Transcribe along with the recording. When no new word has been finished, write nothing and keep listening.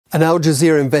An Al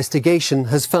Jazeera investigation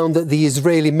has found that the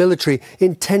Israeli military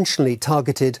intentionally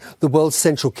targeted the World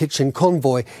Central Kitchen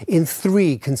convoy in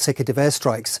 3 consecutive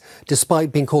airstrikes,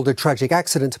 despite being called a tragic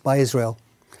accident by Israel.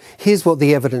 Here's what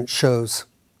the evidence shows.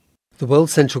 The World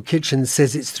Central Kitchen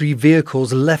says its 3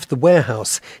 vehicles left the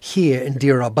warehouse here in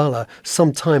Deir el-Balah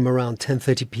sometime around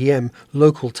 10:30 p.m.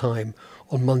 local time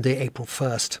on Monday, April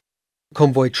 1st. The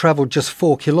convoy travelled just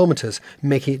 4 kilometres,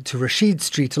 making it to Rashid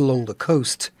Street along the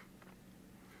coast.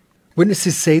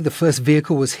 Witnesses say the first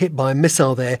vehicle was hit by a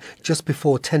missile there just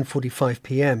before 10:45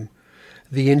 p.m.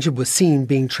 The injured were seen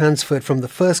being transferred from the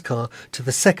first car to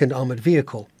the second armoured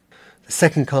vehicle. The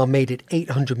second car made it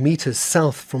 800 metres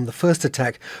south from the first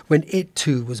attack when it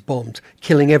too was bombed,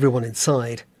 killing everyone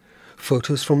inside.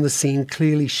 Photos from the scene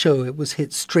clearly show it was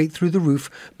hit straight through the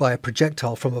roof by a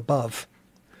projectile from above.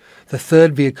 The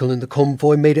third vehicle in the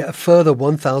convoy made it a further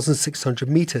 1,600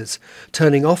 metres,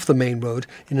 turning off the main road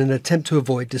in an attempt to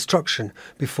avoid destruction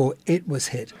before it was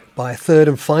hit by a third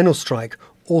and final strike,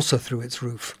 also through its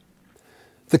roof.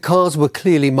 The cars were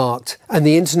clearly marked, and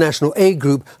the international aid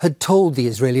group had told the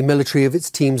Israeli military of its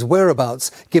team's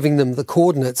whereabouts, giving them the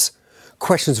coordinates.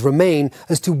 Questions remain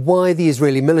as to why the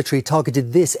Israeli military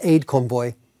targeted this aid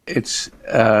convoy. It's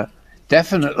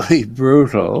definitely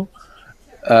brutal.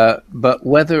 But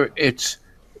whether it's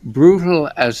brutal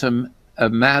as a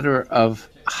matter of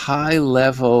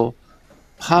high-level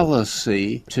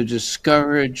policy to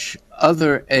discourage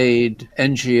other aid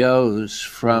NGOs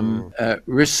from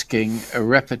risking a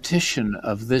repetition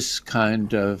of this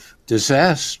kind of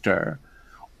disaster,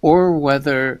 or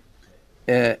whether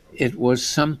it was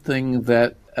something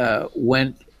that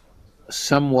went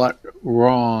somewhat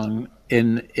wrong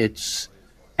in its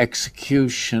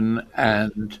execution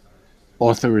and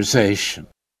authorization.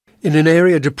 In an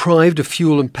area deprived of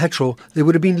fuel and petrol, there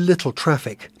would have been little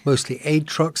traffic, mostly aid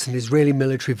trucks and Israeli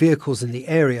military vehicles in the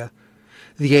area.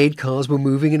 The aid cars were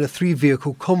moving in a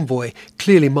 3-vehicle convoy,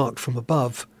 clearly marked from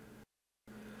above.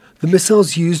 The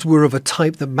missiles used were of a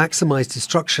type that maximised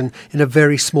destruction in a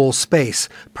very small space,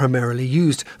 primarily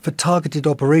used for targeted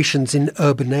operations in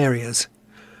urban areas.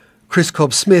 Chris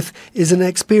Cobb-Smith is an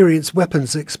experienced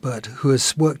weapons expert who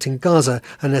has worked in Gaza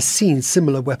and has seen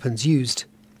similar weapons used.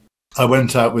 I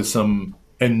went out with some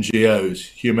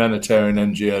NGOs, humanitarian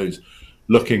NGOs,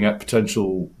 looking at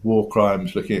potential war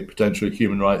crimes, looking at potential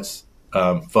human rights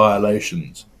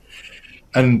violations.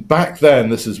 And back then,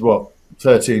 this is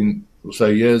 13 or so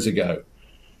years ago,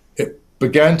 it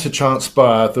began to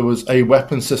transpire there was a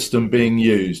weapon system being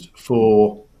used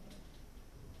for,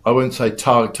 I wouldn't say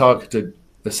targeted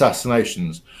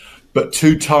assassinations, but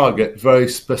to target very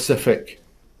specific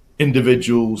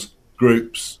individuals,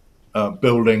 groups,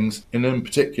 buildings, and in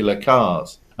particular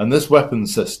cars. And this weapon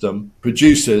system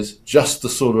produces just the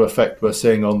sort of effect we're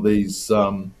seeing on these,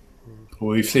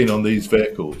 we've seen on these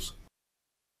vehicles.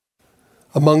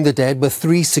 Among the dead were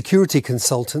 3 security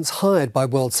consultants hired by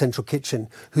World Central Kitchen,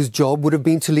 whose job would have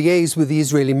been to liaise with the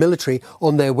Israeli military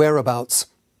on their whereabouts.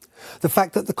 The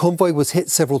fact that the convoy was hit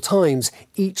several times,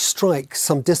 each strike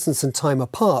some distance and time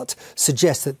apart,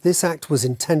 suggests that this act was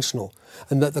intentional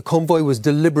and that the convoy was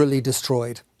deliberately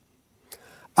destroyed.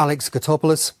 Alex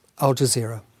Gatopoulos, Al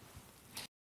Jazeera.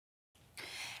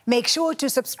 Make sure to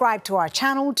subscribe to our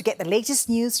channel to get the latest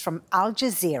news from Al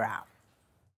Jazeera.